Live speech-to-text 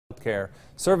healthcare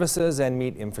services and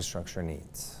meet infrastructure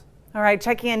needs. All right,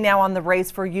 checking in now on the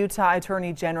race for Utah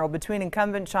Attorney General between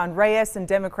incumbent Sean Reyes and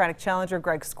Democratic challenger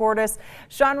Greg Skordas.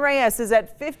 Sean Reyes is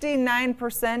at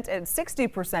 59% and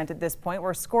 60% at this point,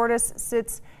 where Skordas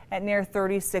sits at near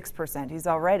 36%. He's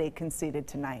already conceded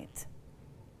tonight.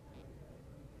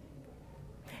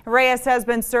 Reyes has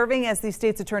been serving as the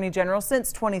state's attorney general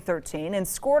since 2013, and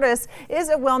Skordas is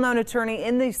a well-known attorney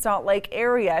in the Salt Lake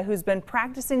area who's been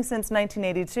practicing since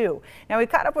 1982. Now, we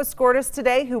caught up with Skordas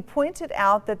today, who pointed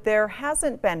out that there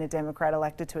hasn't been a Democrat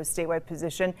elected to a statewide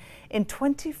position in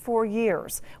 24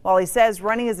 years. While he says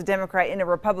running as a Democrat in a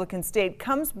Republican state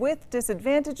comes with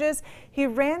disadvantages, he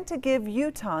ran to give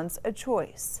Utahns a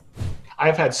choice.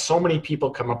 I've had so many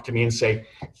people come up to me and say,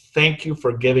 thank you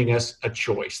for giving us a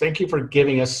choice. Thank you for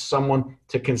giving us someone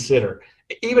to consider.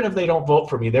 Even if they don't vote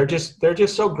for me, they're just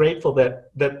so grateful that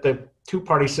the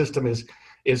two-party system is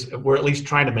we're at least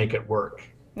trying to make it work.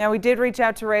 Now, we did reach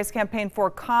out to Reyes' campaign for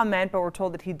comment, but we're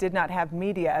told that he did not have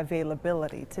media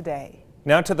availability today.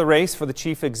 Now to the race for the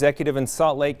chief executive in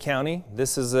Salt Lake County.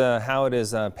 This is how it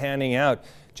is panning out.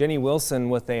 Jenny Wilson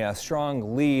with a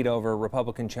strong lead over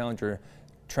Republican challenger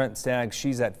Trent Staggs.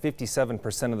 She's at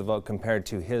 57% of the vote compared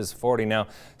to his 40%. Now,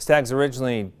 Staggs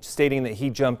originally stating that he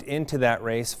jumped into that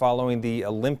race following the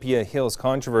Olympia Hills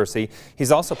controversy. He's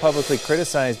also publicly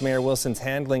criticized Mayor Wilson's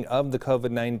handling of the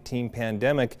COVID-19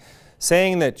 pandemic,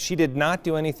 saying that she did not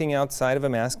do anything outside of a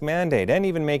mask mandate, and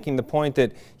even making the point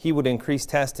that he would increase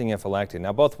testing if elected.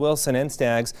 Now, both Wilson and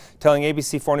Staggs telling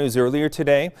ABC4 News earlier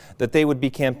today that they would be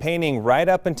campaigning right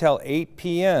up until 8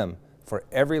 p.m. for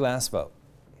every last vote.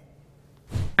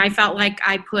 I felt like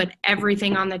I put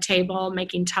everything on the table,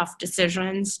 making tough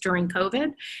decisions during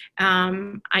COVID.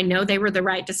 I know they were the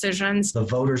right decisions. The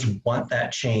voters want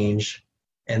that change,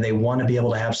 and they want to be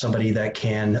able to have somebody that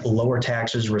can lower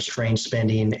taxes, restrain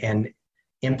spending, and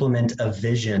implement a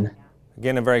vision.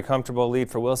 Again, a very comfortable lead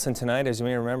for Wilson tonight. As you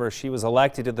may remember, she was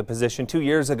elected to the position 2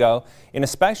 years ago in a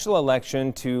special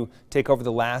election to take over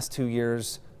the last 2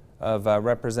 years of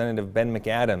Representative Ben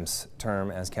McAdams' term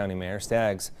as county mayor.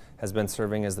 Staggs has been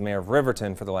serving as the mayor of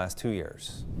Riverton for the last 2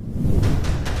 years.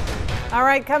 All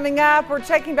right, coming up, we're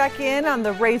checking back in on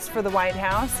the race for the White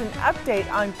House, an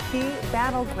update on key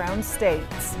battleground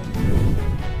states.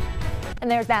 And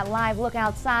there's that live look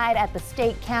outside at the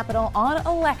state capitol on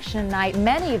election night.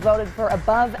 Many voted for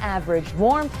above average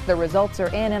warmth. The results are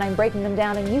in, and I'm breaking them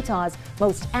down in Utah's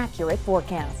most accurate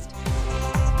forecast.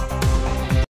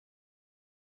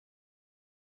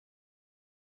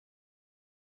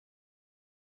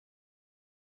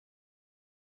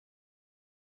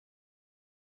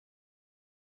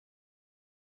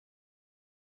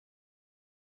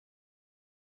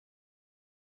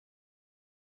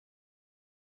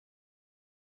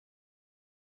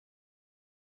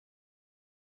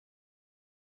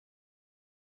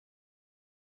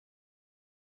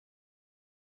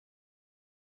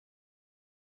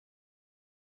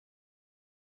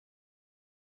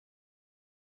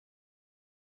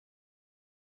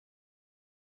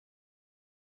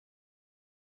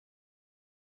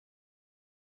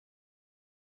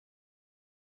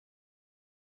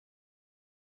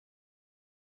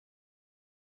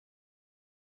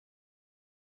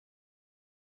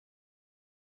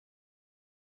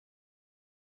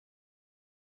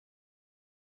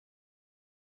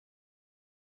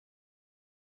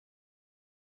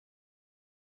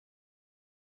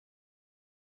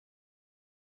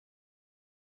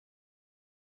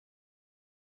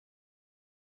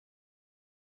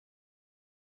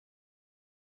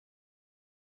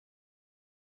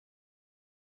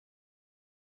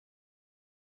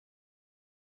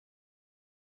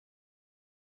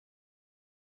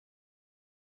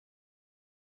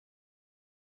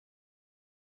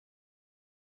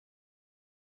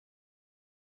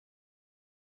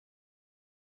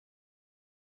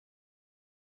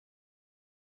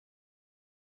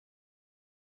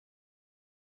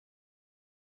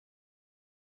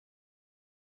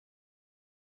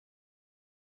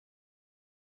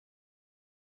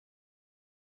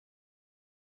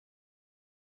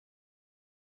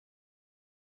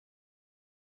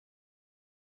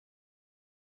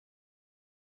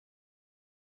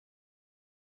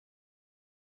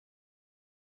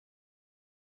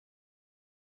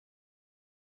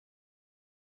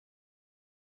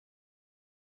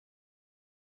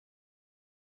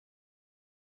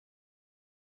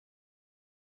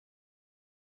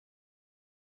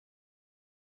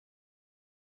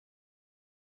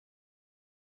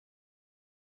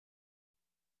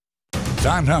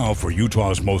 Time now for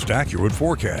Utah's most accurate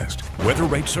forecast. Weather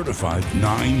rate certified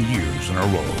 9 years in a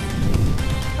row.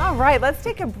 All right, let's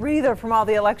take a breather from all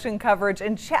the election coverage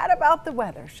and chat about the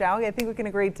weather, shall we? I think we can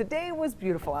agree today was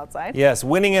beautiful outside. Yes,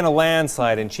 winning in a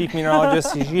landslide, and Chief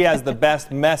Meteorologist, she has the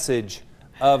best message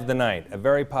of the night, a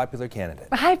very popular candidate.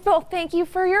 Thank you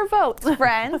for your votes,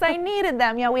 friends. I needed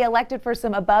them. You know, we elected for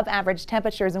some above average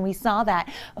temperatures, and we saw that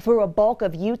through a bulk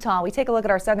of Utah. We take a look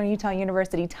at our Southern Utah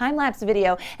University time-lapse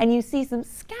video, and you see some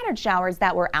scattered showers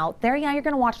that were out there. Yeah, you're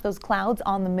going to watch those clouds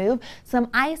on the move. Some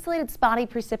isolated spotty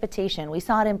precipitation. We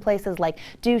saw it in places like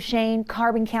Duchesne,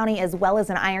 Carbon County, as well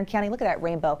as in Iron County. Look at that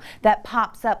rainbow that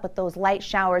pops up with those light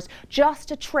showers.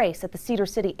 Just a trace at the Cedar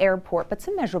City Airport, but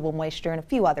some measurable moisture in a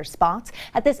few other spots.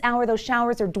 At this hour, those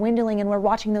showers are dwindling, and we're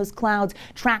watching those clouds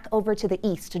track over to the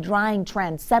east. Drying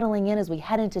trend settling in as we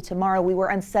head into tomorrow. We were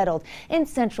unsettled in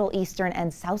central, eastern,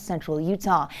 and south central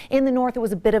Utah. In the north, it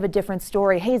was a bit of a different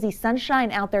story. Hazy sunshine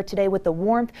out there today with the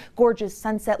warmth. Gorgeous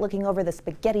sunset looking over the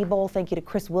Spaghetti Bowl. Thank you to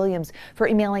Chris Williams for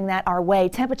emailing that our way.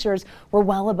 Temperatures were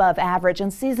well above average,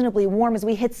 unseasonably warm as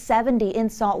we hit 70 in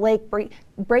Salt Lake,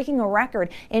 breaking a record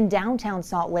in downtown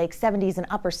Salt Lake. 70s and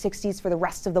upper 60s for the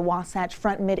rest of the Wasatch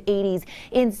Front, mid 80s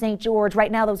in St. George.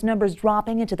 Right now, those numbers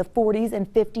dropping into the 40s and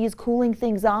 50s, cooling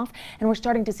things off, and we're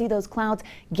starting to see those clouds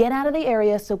get out of the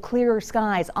area, so clearer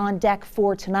skies on deck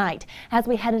for tonight. As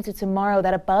we head into tomorrow,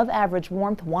 that above average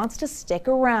warmth wants to stick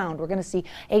around. We're going to see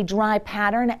a dry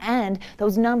pattern and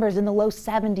those numbers in the low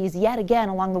 70s yet again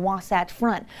along the Wasatch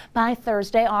Front. By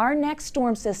Thursday, our next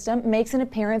storm system makes an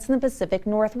appearance in the Pacific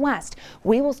Northwest.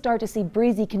 We will start to see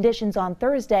breezy conditions on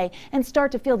Thursday and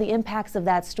start to feel the impacts of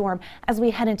that storm as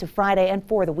we head into Friday and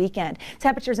for the weekend.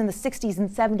 Temperatures in the 60s and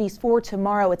 70s for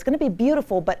tomorrow. It's going to be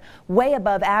beautiful, but way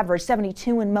above average.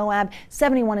 72 in Moab,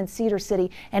 71 in Cedar City,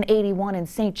 and 81 in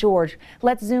St. George.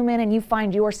 Let's zoom in and you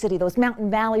find your city. Those mountain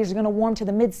valleys are going to warm to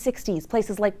the mid 60s.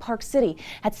 Places like Park City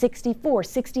at 64,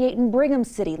 68 in Brigham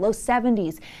City, low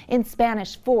 70s in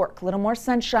Spanish Fork. A little more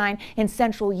sunshine in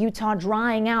central Utah,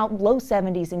 drying out, low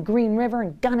 70s in Green River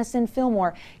and Gunnison,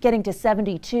 Fillmore, getting to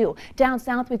 72. Down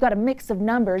south, we've got a mix of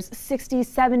numbers, 60s,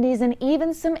 70s, and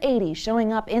even some 80s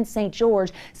showing up in St.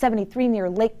 George, 73 near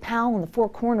Lake Powell in the Four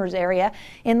Corners area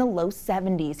in the low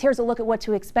 70s. Here's a look at what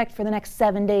to expect for the next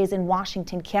 7 days in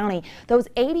Washington County. Those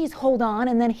 80s hold on,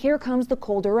 and then here comes the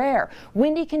colder air.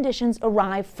 Windy conditions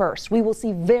arrive first. We will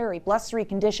see very blustery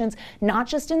conditions, not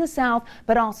just in the south,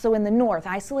 but also in the north.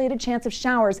 Isolated chance of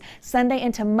showers Sunday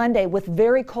into Monday with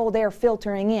very cold air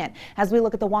filtering in. As we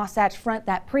look at the Wasatch Front,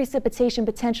 that precipitation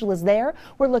potential is there.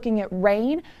 We're looking at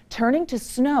rain turning to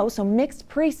snow, so mixed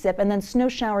precip and then snow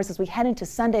showers as we head into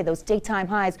Sunday. Those daytime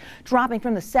highs dropping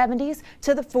from the 70s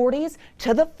to the 40s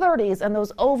to the 30s, and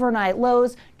those overnight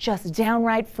lows just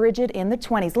downright frigid in the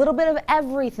 20s. A little bit of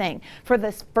everything for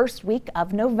this first week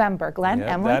of November. Glenn,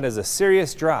 Yeah, Emily? that is a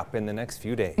serious drop in the next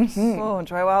few days. Oh,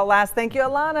 enjoy while it lasts. Thank you,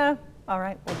 Alana. All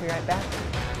right, we'll be right back.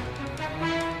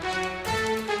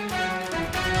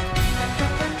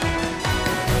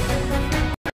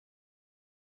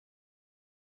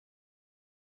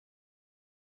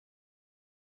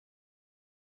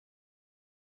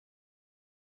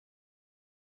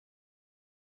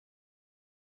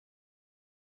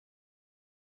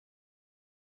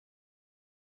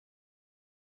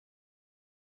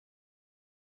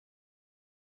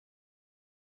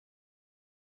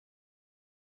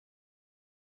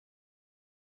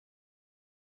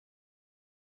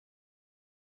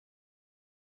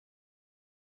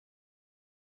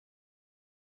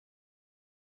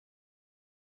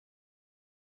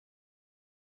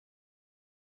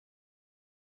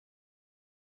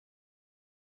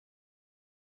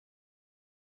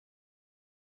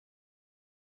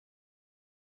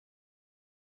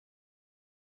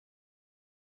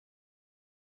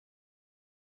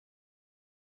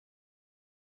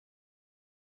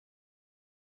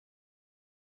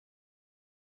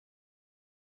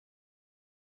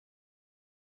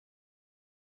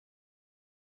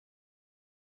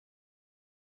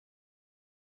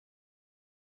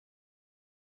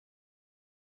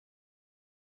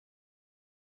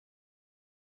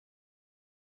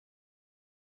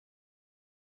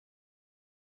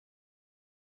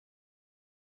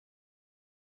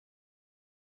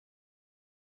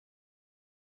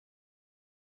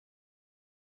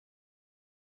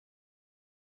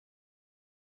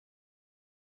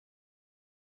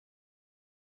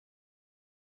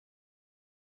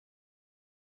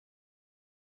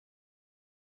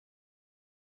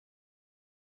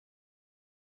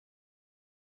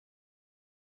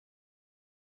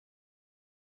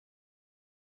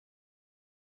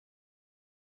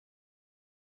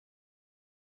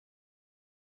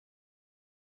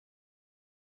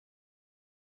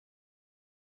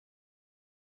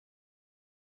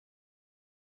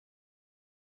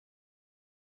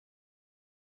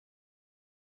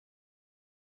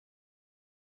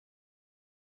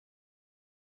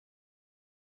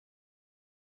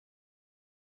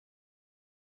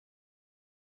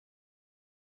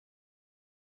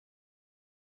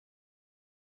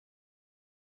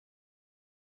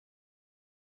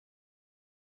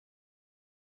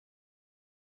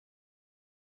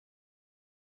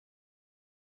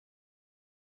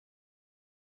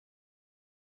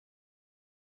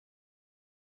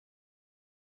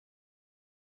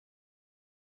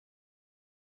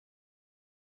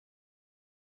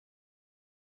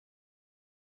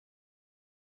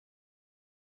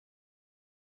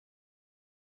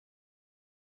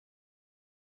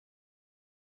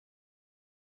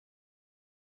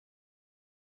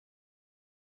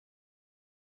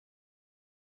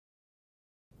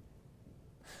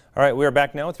 All right, we are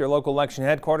back now with your local election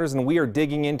headquarters, and we are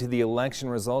digging into the election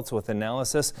results with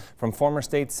analysis from former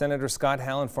State Senator Scott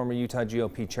Howell and former Utah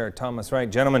GOP Chair Thomas Wright.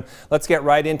 Gentlemen, let's get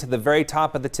right into the very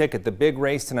top of the ticket, the big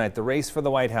race tonight, the race for the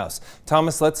White House.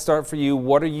 Thomas, let's start for you.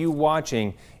 What are you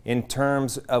watching in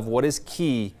terms of what is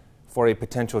key for a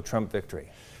potential Trump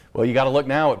victory? Well, you got to look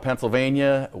now at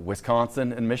Pennsylvania,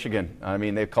 Wisconsin, and Michigan. I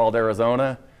mean, they've called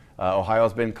Arizona.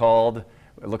 Ohio's been called.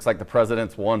 It looks like the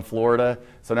president's won Florida.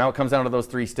 So now it comes down to those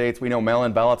 3 states. We know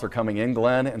mail-in ballots are coming in,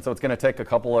 Glenn, and so it's going to take a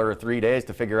couple or 3 days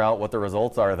to figure out what the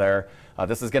results are there.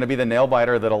 This is going to be the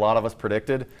nail-biter that a lot of us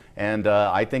predicted, and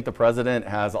I think the president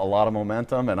has a lot of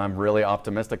momentum, and I'm really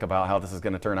optimistic about how this is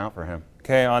going to turn out for him.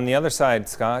 Okay, on the other side,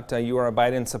 Scott, you are a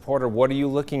Biden supporter. What are you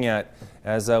looking at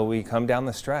as we come down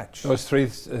the stretch? Those 3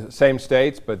 same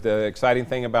states, but the exciting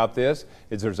thing about this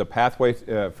is there's a pathway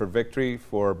for victory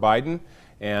for Biden.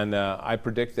 And I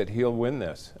predict that he'll win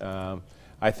this.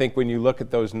 I think when you look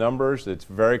at those numbers, it's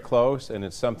very close, and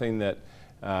it's something that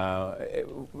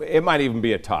it might even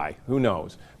be a tie. Who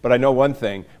knows? But I know one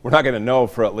thing: we're not going to know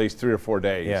for at least 3 or 4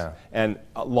 days. Yeah. And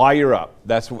lawyer up.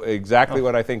 That's exactly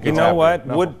what I think. You know what?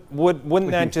 No.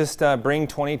 Wouldn't that just bring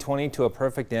 2020 to a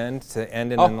perfect end, to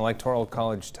end in an electoral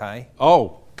college tie?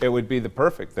 Oh. It would be the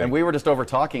perfect thing. And we were just over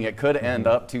talking. It could end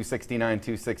up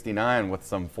 269 with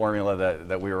some formula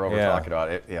that we were over talking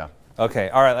about. Yeah. Okay,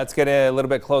 all right, let's get a little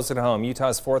bit closer to home.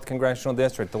 Utah's 4th congressional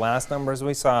district. The last numbers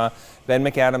we saw, Ben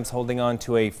McAdams holding on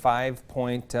to a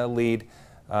 5-point lead.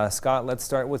 Scott, let's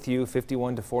start with you,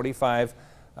 51 to 45.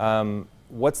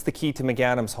 What's the key to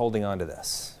McAdams holding on to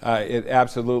this? It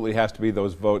absolutely has to be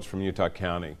those votes from Utah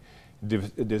County.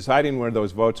 Deciding where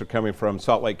those votes are coming from,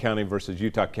 Salt Lake County versus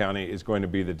Utah County, is going to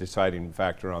be the deciding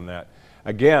factor on that.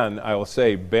 Again, I will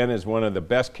say Ben is one of the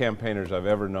best campaigners I've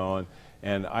ever known,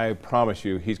 and I promise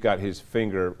you he's got his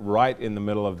finger right in the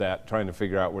middle of that, trying to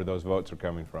figure out where those votes are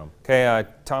coming from. Okay,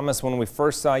 Thomas, when we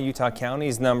first saw Utah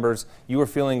County's numbers, you were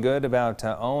feeling good about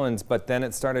Owens, but then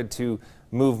it started to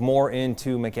move more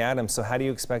into McAdams. So how do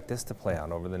you expect this to play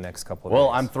out over the next couple of days? Well,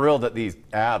 I'm thrilled that these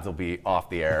ads will be off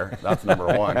the air. That's number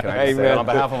one. Can I just say, on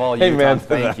behalf of all Utahns,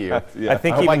 thank you. I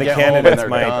think even the candidates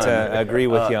might agree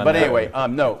with you on that. But anyway,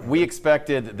 no, we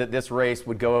expected that this race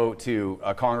would go to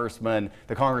the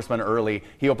congressman early.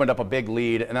 He opened up a big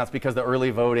lead, and that's because the early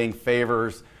voting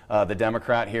favors the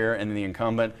Democrat here and the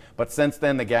incumbent. But since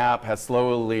then, the gap has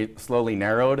slowly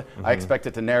narrowed. I expect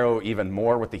it to narrow even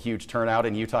more with the huge turnout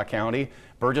in Utah County.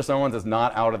 Burgess Owens is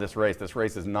not out of this race. This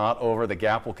race is not over. The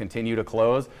gap will continue to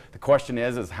close. The question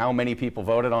is how many people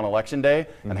voted on Election Day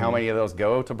and how many of those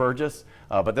go to Burgess.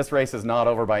 But this race is not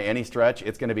over by any stretch.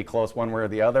 It's going to be close one way or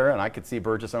the other, and I could see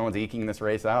Burgess Owens eking this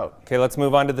race out. Okay, let's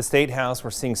move on to the State House.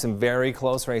 We're seeing some very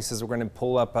close races. We're going to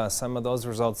pull up some of those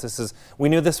results. We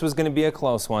knew this was going to be a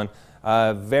close one.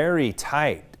 Very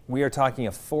tight. We are talking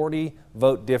a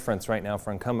 40-vote difference right now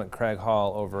for incumbent Craig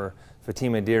Hall over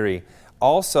Fatima Deary.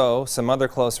 Also, some other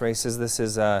close races. This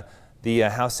is the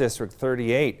House District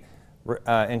 38.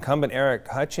 Incumbent Eric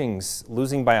Hutchings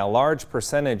losing by a large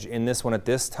percentage in this one at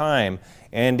this time.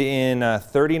 And in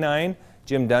 39,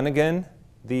 Jim Dunnigan,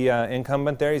 the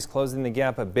incumbent there, he's closing the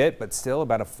gap a bit, but still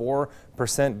about a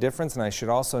 4% difference. And I should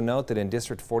also note that in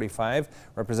District 45,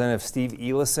 Representative Steve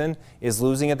Elison is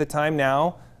losing at the time.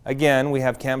 Now, again, we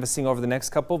have canvassing over the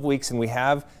next couple of weeks, and we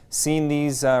have seen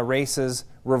these races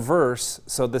reverse,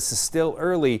 so this is still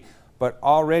early, but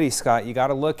already, Scott, you got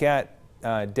to look at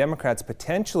Democrats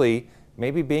potentially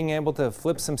maybe being able to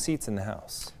flip some seats in the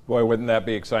House. Boy, wouldn't that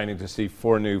be exciting to see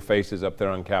 4 new faces up there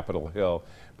on Capitol Hill.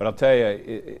 But I'll tell you,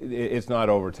 it's not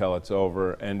over till it's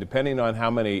over, and depending on how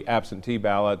many absentee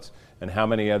ballots and how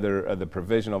many other of the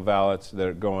provisional ballots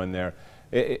that go in there,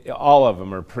 all of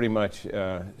them are pretty much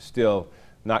still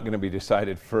not going to be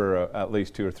decided for at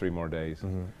least 2 or 3 more days.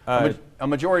 A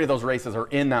majority of those races are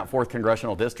in that 4th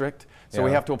congressional district, so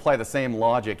we have to apply the same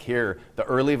logic here. The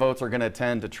early votes are going to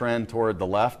tend to trend toward the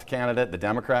left candidate, the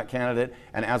Democrat candidate,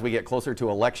 and as we get closer to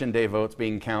Election Day votes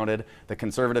being counted, the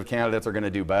conservative candidates are going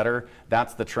to do better.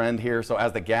 That's the trend here. So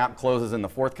as the gap closes in the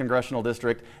 4th congressional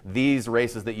district, these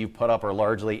races that you've put up are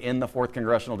largely in the 4th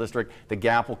congressional district. The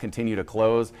gap will continue to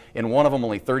close. In one of them,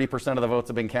 only 30% of the votes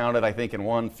have been counted. I think in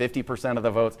one, 50% of the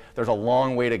votes. There's a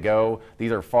long way to go.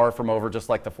 These are far from over, just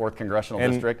like the 4th congressional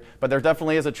district, but there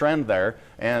definitely is a trend there,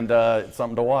 and it's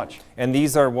something to watch. And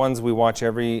these are ones we watch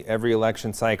every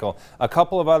election cycle. A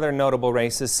couple of other notable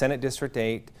races: Senate District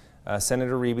 8,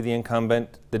 Senator Reeby, the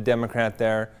incumbent, the Democrat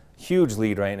there, huge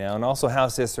lead right now, and also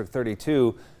House District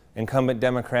 32. incumbent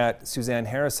Democrat Suzanne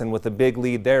Harrison with a big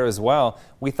lead there as well.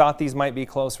 We thought these might be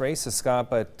close races, Scott,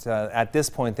 but at this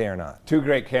point they are not. Two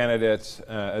great candidates,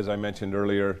 as I mentioned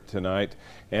earlier tonight,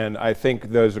 and I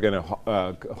think those are going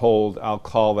to hold. I'll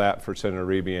call that for Senator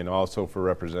Rebbe and also for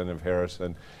Representative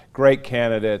Harrison. Great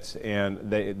candidates, and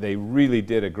they really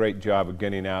did a great job of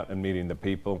getting out and meeting the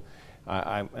people.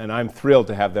 And I'm thrilled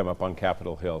to have them up on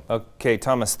Capitol Hill. Okay,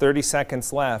 Thomas, 30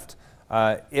 seconds left.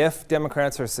 If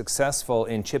Democrats are successful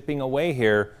in chipping away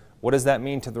here, what does that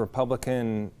mean to the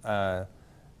Republican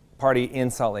Party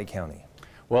in Salt Lake County?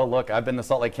 Well, look, I've been the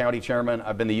Salt Lake County chairman.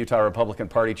 I've been the Utah Republican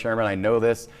Party chairman. I know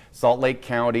this. Salt Lake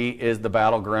County is the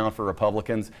battleground for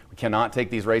Republicans. We cannot take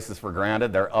these races for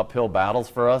granted. They're uphill battles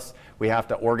for us. We have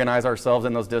to organize ourselves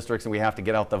in those districts, and we have to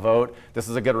get out the vote. This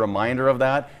is a good reminder of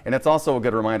that. And it's also a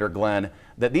good reminder, Glenn,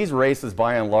 that these races,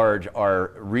 by and large,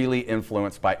 are really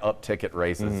influenced by up-ticket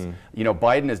races. You know,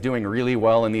 Biden is doing really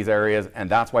well in these areas, and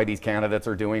that's why these candidates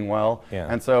are doing well.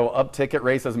 And so up-ticket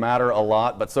races matter a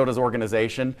lot, but so does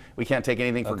organization. We can't take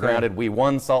anything for granted. We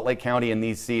won Salt Lake County in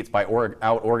these seats by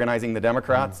out-organizing the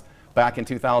Democrats. Back in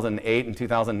 2008 and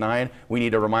 2009. We need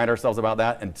to remind ourselves about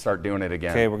that and start doing it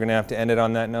again. Okay, we're going to have to end it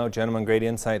on that note. Gentlemen, great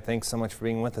insight. Thanks so much for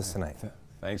being with us tonight.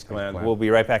 Thanks, Glenn. We'll be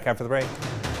right back after the break.